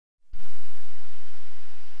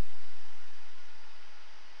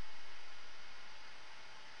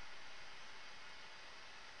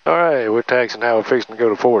Alright, we're taxiing now. We're fixing to go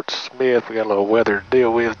to Fort Smith. We got a little weather to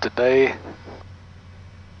deal with today.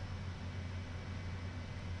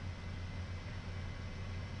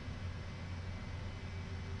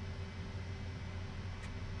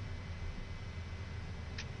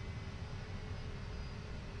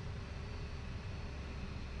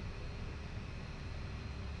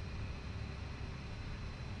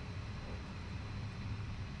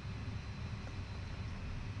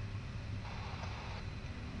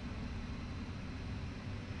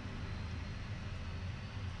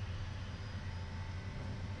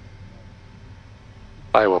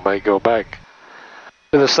 We may go back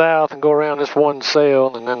to the south and go around this one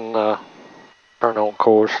sail and then turn on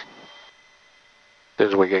course as soon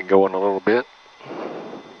as we get going a little bit.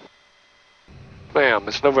 Ma'am,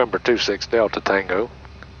 it's November 26 Delta Tango.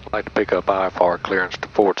 I'd like to pick up IFR clearance to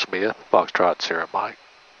Fort Smith, Foxtrot Sierra Mike.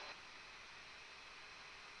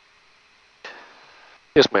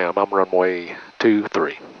 Yes ma'am, I'm runway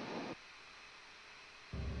 23.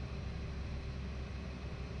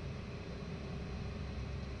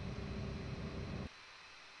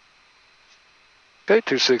 Okay,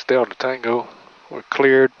 26 Delta Tango, we're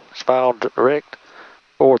cleared, it's filed direct,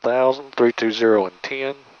 4,000, 320 and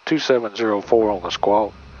 10, 2704 on the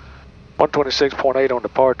squawk, 126.8 on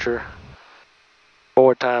departure,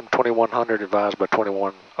 forward time 2100, advised by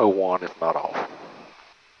 2101 if not off.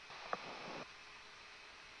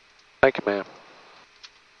 Thank you ma'am.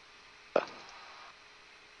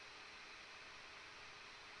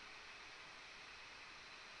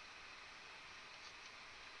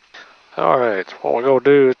 Alright, what we're going to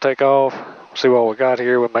do is take off, see what we got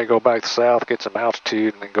here. We may go back to south, get some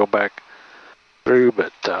altitude, and then go back through,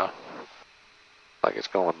 but like it's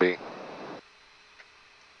going to be.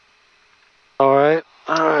 Alright,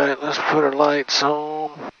 let's put our lights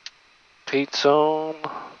on, heat's on,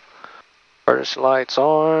 furnace lights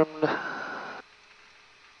armed,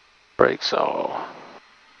 brakes on.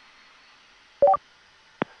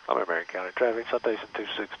 I'm in Marion County traffic, Citation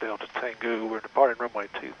 26 Delta Tango. We're departing runway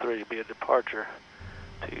 23, be a departure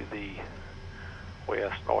to the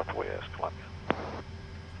west-northwest, Columbia.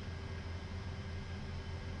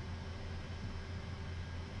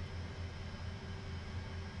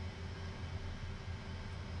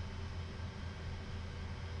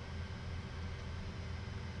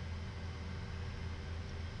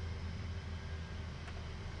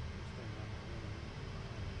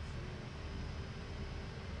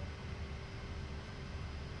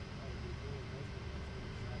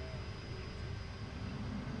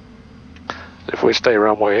 If we stay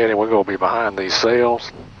runway heading, we're going to be behind these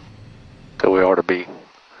sails, so we ought to be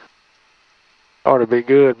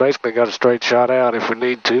good. Basically got a straight shot out if we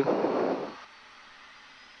need to.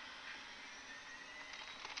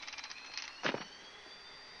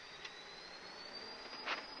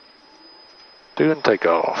 Doing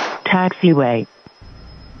takeoff. Taxiway.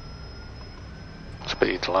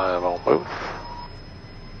 Speed's live on both.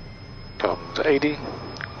 Comes 80.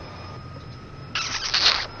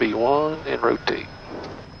 B1 and rotate.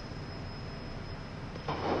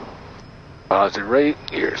 Positive rate,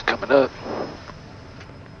 gears coming up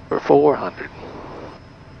for 400.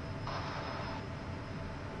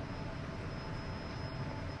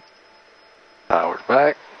 Power's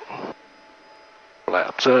back.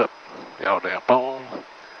 Flaps up. Yaw damp on.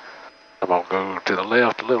 I'm going to go to the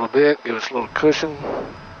left a little bit, give us a little cushion.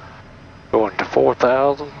 Going to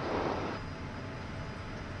 4,000.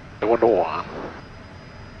 Going to 1.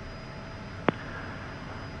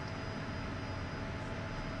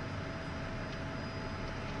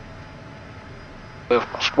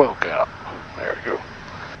 Lift my smoke out. There we go.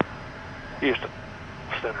 Houston,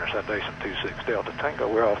 Center Citation 26 Delta Tango.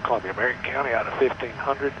 We're off Columbia, Marion County out of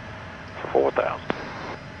 1500 for 4,000.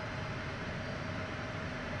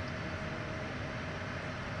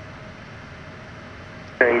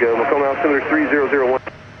 Tango, Macomb altimeter 3001.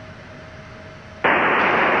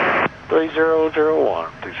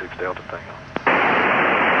 3001, 26 Delta Tango.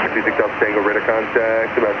 26 Delta Tango, radar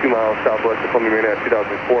contact, about 2 miles southwest of Columbia, Marion at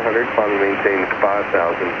 2,400. Finally maintain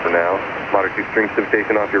 5,000 for now. Moderate 2 string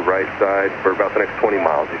precipitation off your right side for about the next 20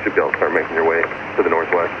 miles. You should be able to start making your way to the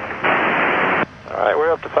northwest. Alright,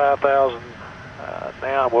 we're up to 5,000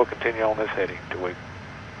 now. We'll continue on this heading till we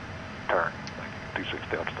turn. 26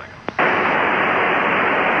 Delta Tango.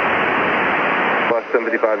 Bus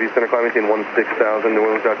 755, East Center, climb maintain 16,000, New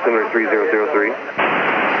Orleans altimeter 3003.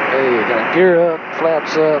 Hey, we got gear up,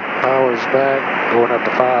 flaps up, power's back, going up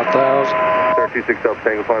to 5,000. Star 26 Delta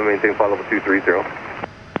Tango, climb maintain flight level 230.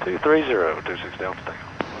 230, 26 Delta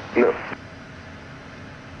Tango. No.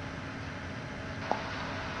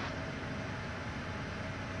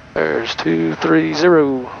 There's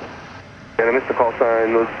 230.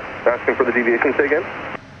 sign was asking for the deviation. Say again.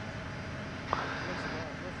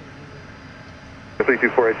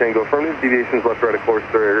 3248 Tango affirmative. Deviations left, right of course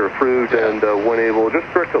are approved, and when able, just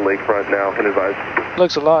direct to lakefront now and advise.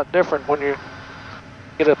 Looks a lot different when you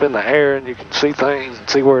get up in the air and you can see things and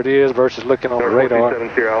see where it is versus looking on the radar.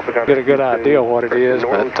 Get a good idea of what it is,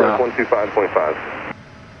 but 125.5.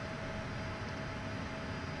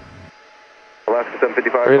 Alaska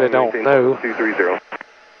 755. Really don't know. 230.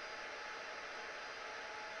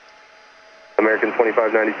 American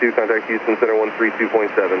 2592. Contact Houston Center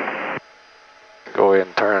 132.7. Go ahead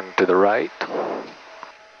and turn to the right.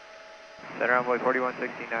 Center envoy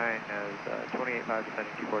 4169 has 28.5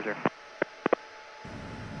 descending 240.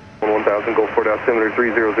 1000, Gulf 4 altimeter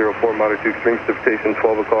 3004, moderate to extreme precipitation,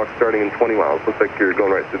 12 o'clock, starting in 20 miles. Looks like you're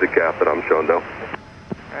going right through the gap that I'm showing, though.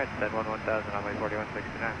 Alright, send 1000, envoy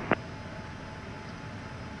 4169.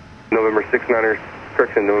 November 69er,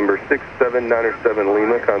 correction, November 679er7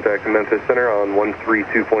 Lima, contact Memphis Center on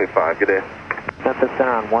 132.5. Good day. Memphis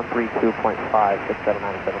Center on 132.5,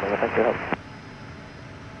 679er7 Lima. Thanks for your help.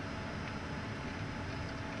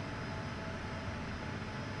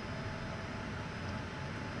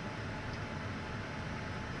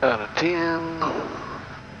 Out of 10.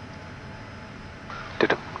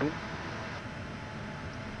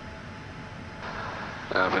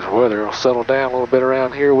 Now if this weather will settle down a little bit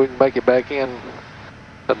around here, we can make it back in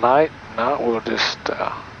tonight. No, we'll just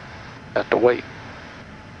have to wait.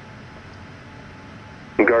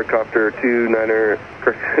 Guard copter 29er,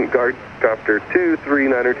 guard copter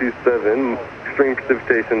 239er27, extreme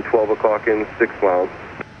precipitation, 12 o'clock in 6 miles.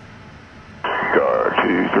 Guard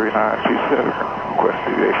 23927, request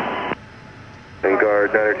deviation. And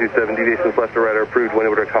guard 927, deviations left or right are approved. When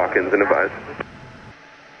able to Hawkins and advise.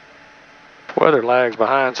 Weather lags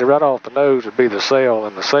behind, so right off the nose would be the sail,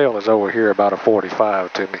 and the sail is over here about a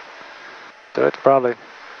 45 to me. So it's probably, I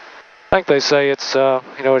think they say it's,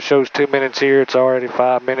 it shows 2 minutes here, it's already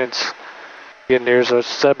 5 minutes getting there, so it's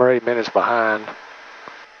 7 or 8 minutes behind.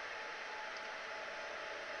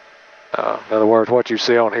 In other words, what you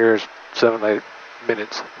see on here is 7 or 8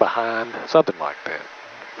 minutes behind, something like that,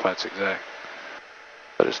 if that's exact.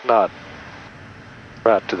 But it's not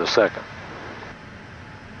right to the second.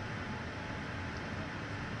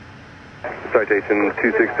 Citation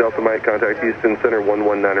 26 Delta Mike, contact Houston Center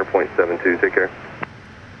 119.72. Take care.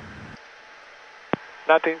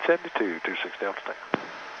 1972, 26 Delta Tango.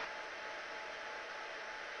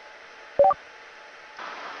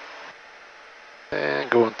 And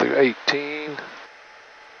going through 18.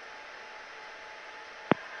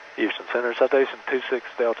 Houston Center, Citation 26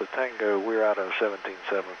 Delta Tango, we're out of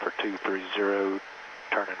 17.7 for 230,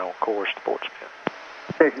 turning on course to Fort Smith.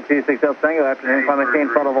 Station 26 Delta Tango, afternoon, climb maintain,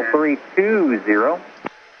 flight level 320.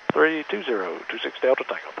 320, 26 Delta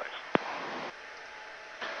Tango, thanks.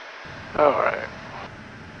 Alright.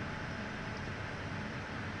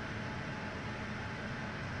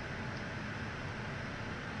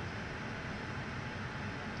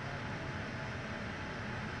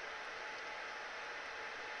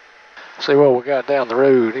 See what we got down the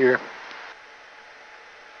road here.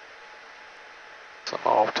 Some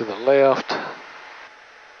off to the left.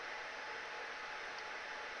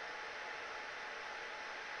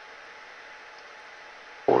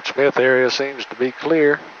 Fort Smith area seems to be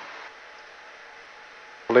clear.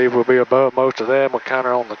 I believe we'll be above most of them. We're kind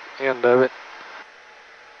of on the end of it.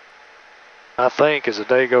 I think as the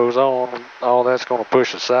day goes on, all that's going to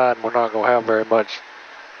push aside and we're not going to have very much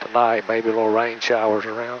tonight. Maybe a little rain showers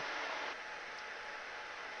around.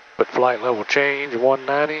 But flight level change,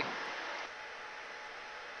 190.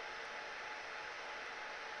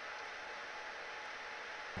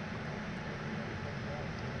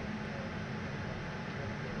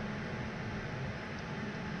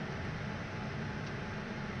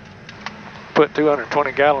 Put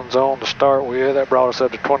 220 gallons on to start with. That brought us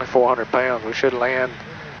up to 2,400 pounds. We should land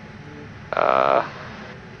around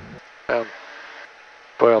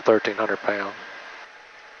 1,300 pounds.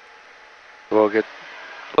 We'll get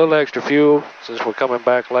a little extra fuel since we're coming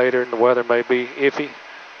back later and the weather may be iffy.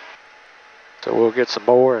 So we'll get some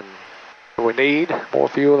more than we need, more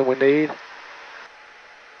fuel than we need.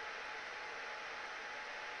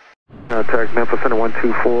 Contact Memphis Center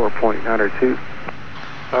 124.902.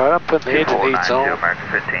 Alright, I'm putting the engine heats on. American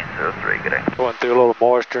 1503, good day. Going through a little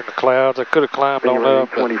moisture in the clouds. I could have climbed on up,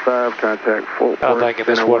 but 25, contact Fort I'm thinking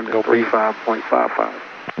this wasn't going to be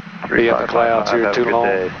 35.55. Be in the clouds here too long.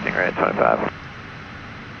 Stingray at 25.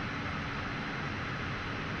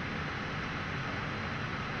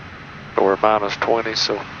 We're minus 20,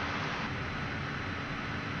 so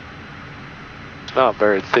it's not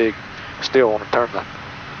very thick. Still want to turn the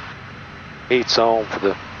Heat's on for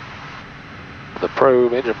the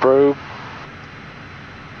probe, engine probe.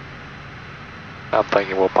 I'm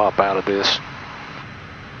thinking we'll pop out of this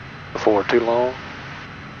before too long.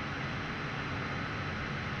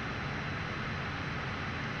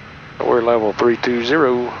 We're level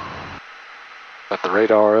 320. Got the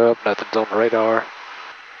radar up, nothing's on the radar.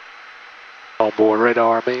 Onboard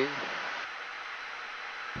radar, I mean.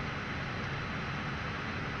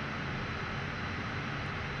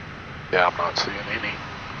 Yeah, I'm not seeing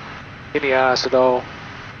any ice at all.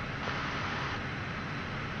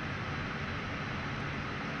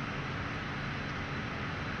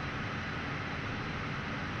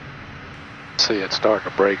 See it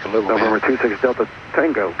starting to break a little bit. November 26 Delta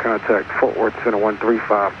Tango, contact Fort Worth Center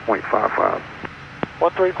 135.55.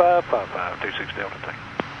 13555, 26 Delta Tango.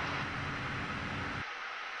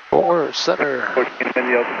 Fort Worth Center.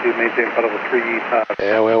 The altitude, maintain flight level 35.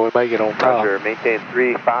 Yeah, well, we may get on top. Roger, maintain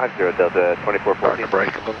 350, Delta 2414. Starting to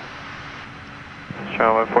break a little.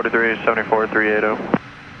 Charlotte 4374 380.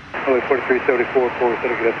 Only 4374, 4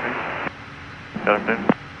 Center, good afternoon. Good afternoon.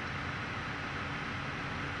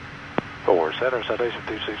 Fort Worth Center, Citation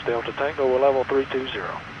 26 Delta Tango, we're level 320.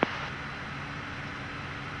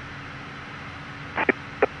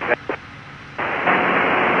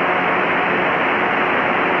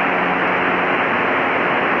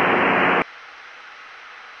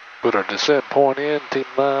 Put our descent point in, 10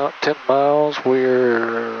 miles,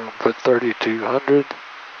 we're put 3,200,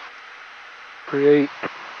 create.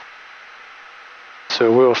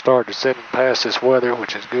 So we'll start descending past this weather,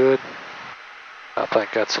 which is good. I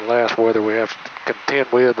think that's the last weather we have to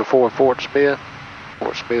contend with before Fort Smith.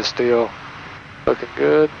 Fort Smith's still looking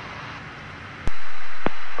good.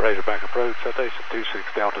 Razorback approach, Citation 26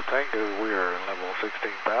 Delta Tango, we are level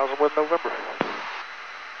 16,000 with November.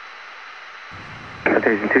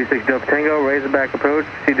 Citation 26 Delta Tango, Razorback approach,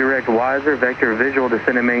 see direct wiser, vector visual,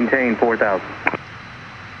 descend and maintain 4,000.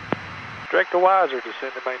 Direct to wiser,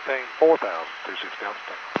 descend and maintain 4,000, 26 Delta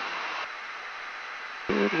Tango.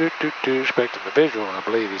 Expecting the visual, I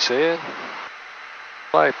believe he said.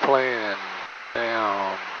 Flight plan,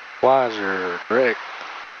 down, wiser, direct,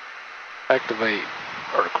 activate,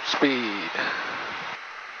 vertical speed.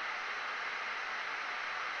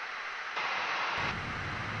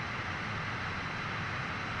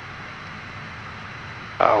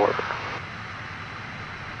 Power.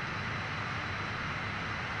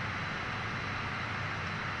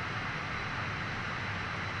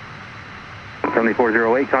 Friendly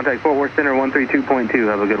 408, contact Fort Worth Center 132.2.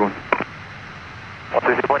 Have a good one.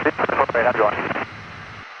 132.2,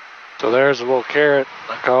 So there's a little carrot,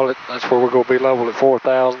 I call it. That's where we're going to be level at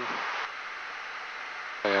 4,000.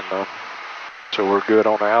 And so we're good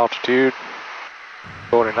on the altitude.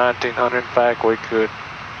 Going to 1900, in fact, we could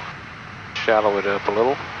shallow it up a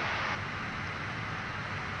little.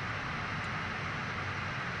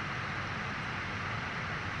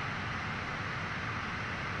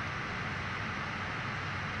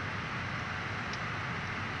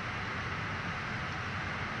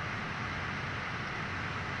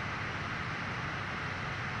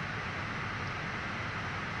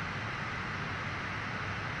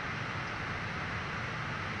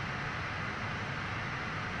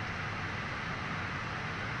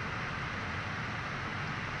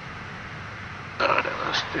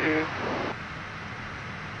 Let's do.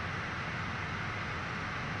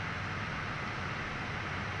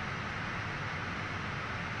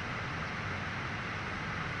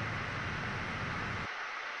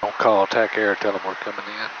 Don't call TAC Air, tell them we're coming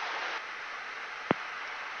in.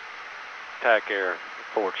 TAC Air,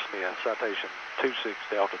 Fort Smith, Citation 26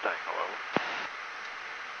 Delta Tango, over.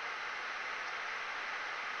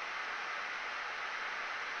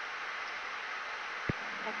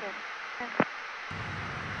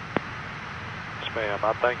 Yes, ma'am,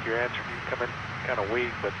 I think your answer you come in kind of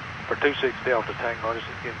weak, but for 26 Delta Tango, just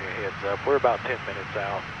give me a heads up. We're about 10 minutes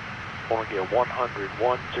out. I want to get 100,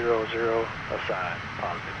 100 aside,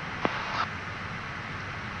 positive.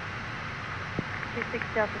 26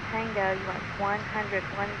 Delta Tango, you want 100,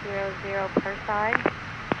 100 per side?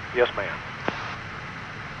 Yes, ma'am.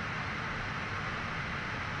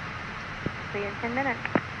 See you in 10 minutes.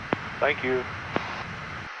 Thank you.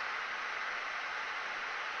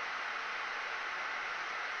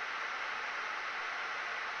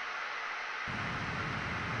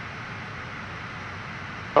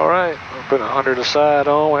 All right, we'll put 100 aside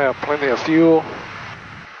on. We have plenty of fuel.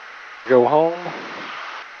 Go home.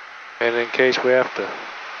 And in case we have to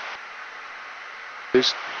do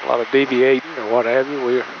a lot of deviating or what have you,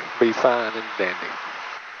 we'll be fine and dandy.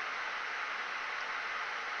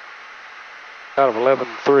 Out of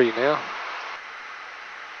 11.3 now.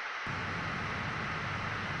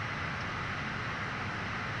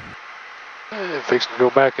 fixing to go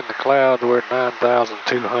back in the clouds. We're at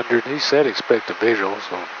 9,200. He said expect a visual,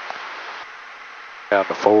 so down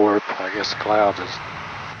to 4. I guess the clouds is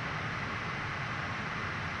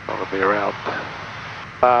going to be around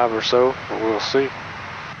 5 or so, but we'll see.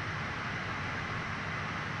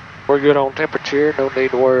 We're good on temperature. No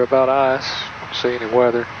need to worry about ice. Don't see any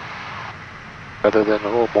weather other than a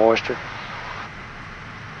little moisture.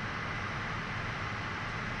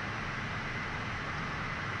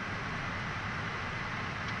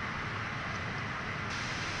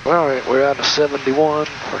 All right, we're out of 71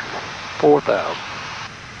 for 4,000.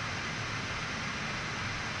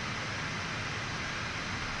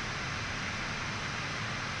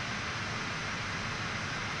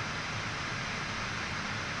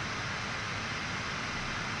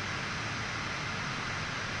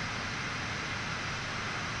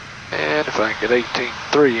 And if I can get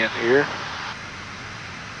 18.3 in here,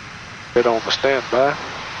 get on the standby.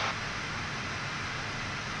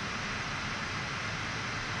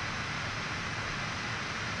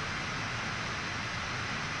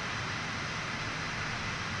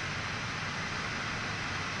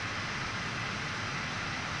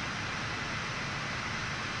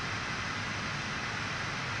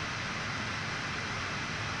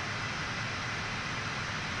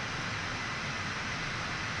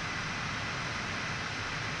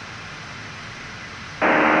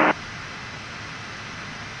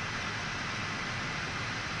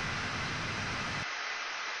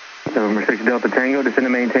 November 6 Delta Tango, descend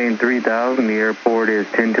and maintain 3,000. The airport is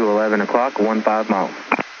 10 to 11 o'clock, 15 miles.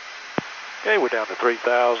 Okay, we're down to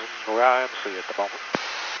 3,000 where I am. See at the moment.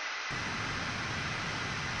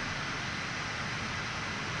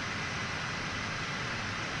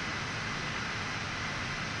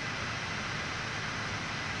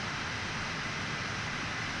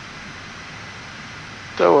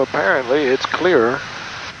 So apparently it's clearer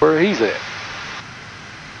where he's at.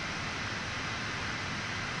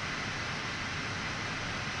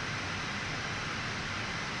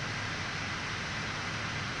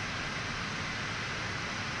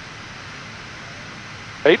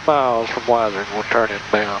 Eight miles from Wiser and we'll turn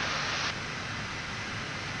inbound.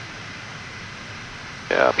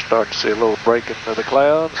 Yeah, I'm starting to see a little breaking of the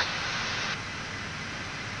clouds.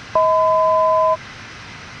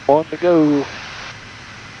 1 to go.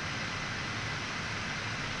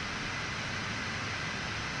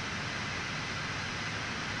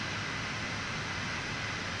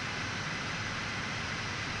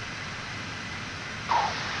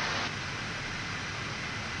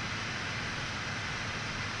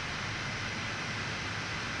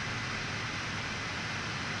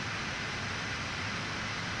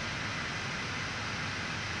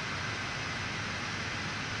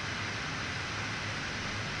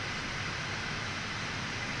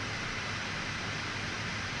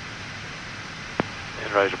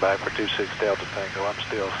 Razorback for 26 Delta Tango. I'm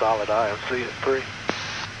still solid IMC at 3.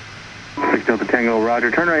 6 Delta Tango,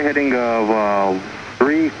 roger. Turn right heading of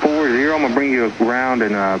 340. I'm going to bring you around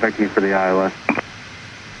and vector you for the ILS.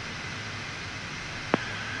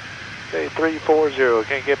 Okay, 340.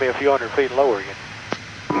 Can't get me a few hundred feet lower again.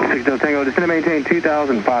 6 Delta Tango, descend and maintain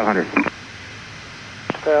 2,500.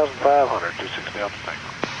 2,500, 26 Delta Tango.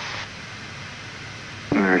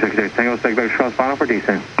 Alright, 6 Delta Tango, select vector cross final for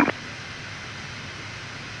descent.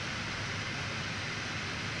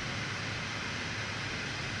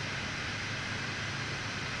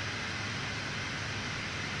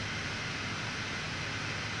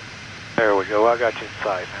 There we go, I got you in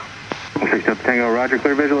sight now. 6 Delta Tango, roger,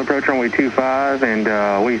 clear visual approach runway 25, and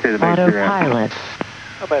what do you say the base you're at? Autopilot.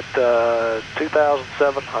 I'm at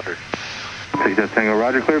 2,700. 6 Delta Tango,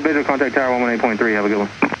 roger, clear visual, contact tower 118.3, have a good one.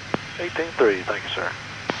 18.3, thank you, sir.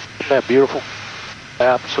 Isn't that beautiful?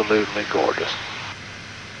 Absolutely gorgeous.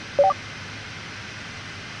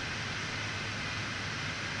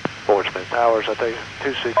 Fort Smith Towers, I take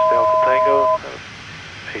 26 Delta Tango,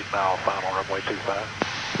 8 mile final runway 25.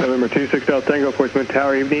 November 26 Delta Tango, Fort Smith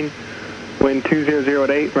Tower, evening. Wind 200 at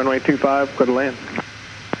 8, runway 25, clear to land.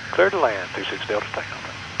 Clear to land, 26 Delta Tango.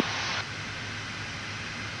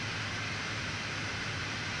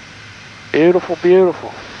 Beautiful, beautiful.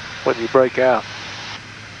 When you break out,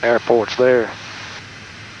 airport's there.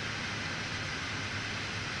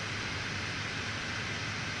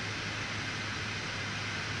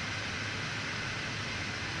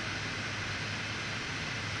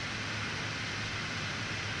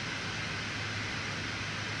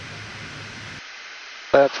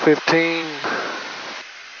 That's 15.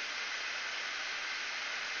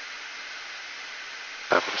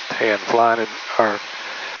 That was 10 flying in, our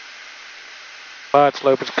glide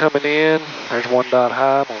slope is coming in. There's 1 dot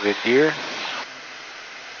high, I'm gonna get gear.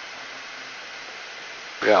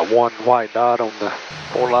 We got one white dot on the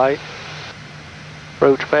forelight.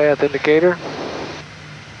 Approach path indicator.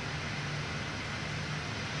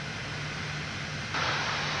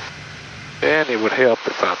 And it would help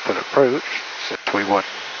if I put approach, since we wasn't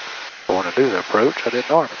going to do the approach, I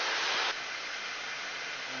didn't arm it.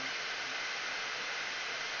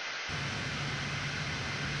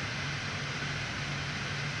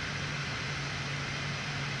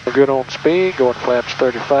 We're good on speed, going flaps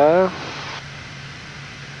 35.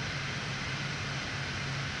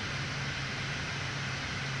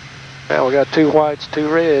 Now we got 2 whites, 2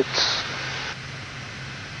 reds.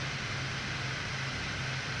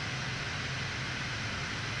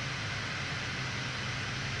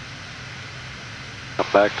 I'm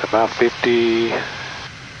back to about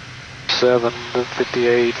 57,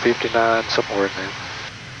 58, 59, somewhere in there.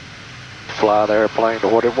 Fly the airplane to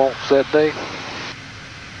what it wants that day.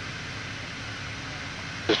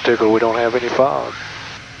 Just tickled we don't have any fog.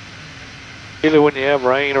 Usually when you have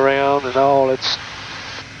rain around and all, that's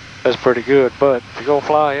pretty good. But if you're gonna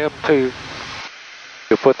fly M2,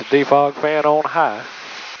 you'll put the defog fan on high.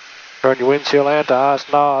 Turn your windshield anti-ice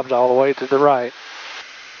knobs all the way to the right.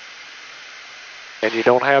 And you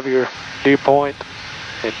don't have your dew point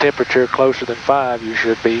and temperature closer than 5, you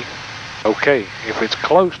should be okay. If it's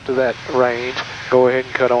close to that range, go ahead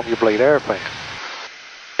and cut on your bleed air fan.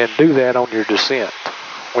 And do that on your descent.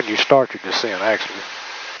 When you start your descent, actually.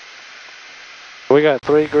 We got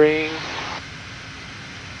 3 green,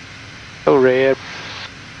 2 red,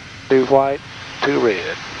 2 white, 2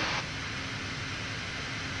 red.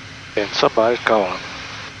 And somebody's calling.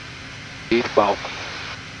 Keith Baldwin.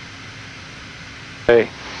 Hey.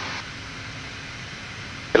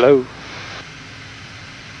 Hello.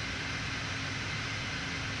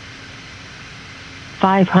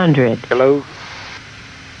 $500. Hello.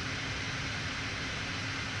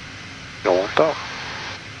 Don't want to talk.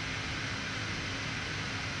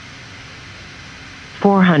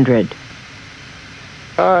 400.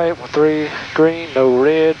 Alright, well 3 green, no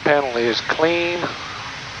red, panel is clean.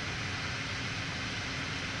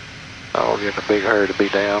 Oh, we're getting a big hurry to be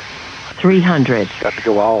down. 300. Got to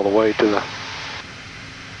go all the way to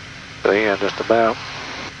the end just about.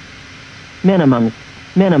 Minimums.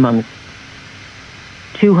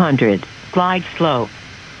 200. Glide slow.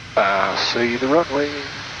 I see the runway.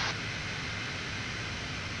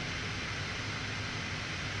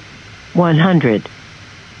 $100.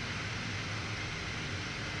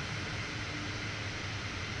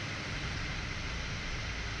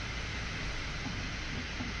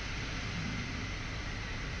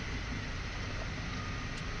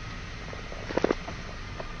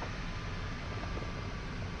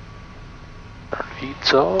 Turn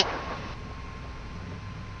heats off.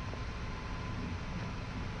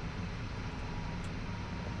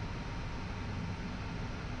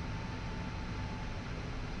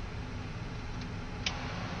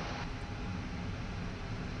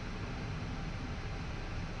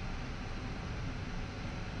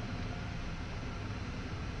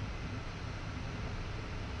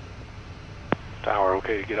 Tower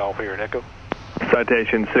okay to get off here in Echo?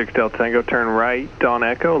 Citation 6 Delta Tango, turn right on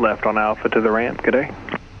Echo, left on Alpha to the ramp. Good day.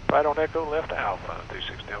 Right on Echo, left Alpha,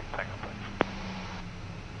 26 Delta Tango, please.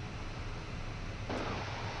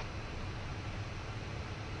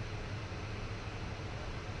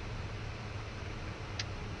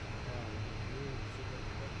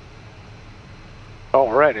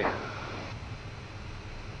 Alrighty.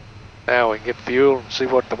 Now we can get fuel and see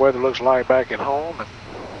what the weather looks like back at home and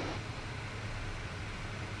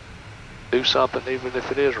do something even if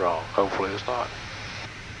it is wrong. Hopefully it's not.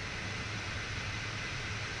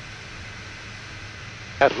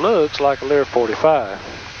 That looks like a Lear 45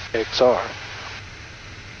 XR.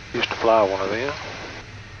 Used to fly one of them.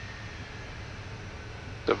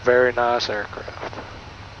 It's a very nice aircraft.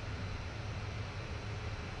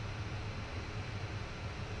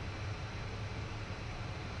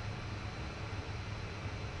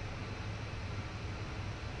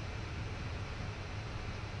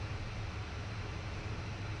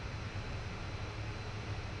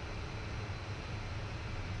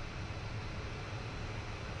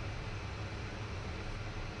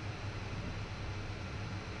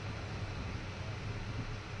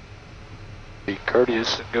 Be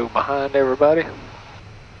courteous and go behind everybody.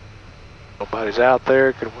 Nobody's out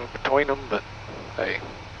there, could have went between them, but hey.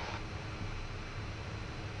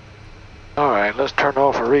 Alright, let's turn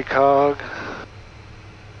off a recog.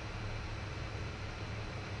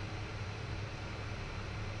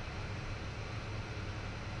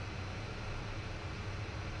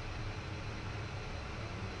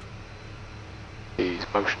 He's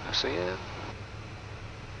motioning us in.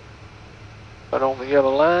 Right on the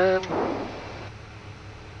yellow line.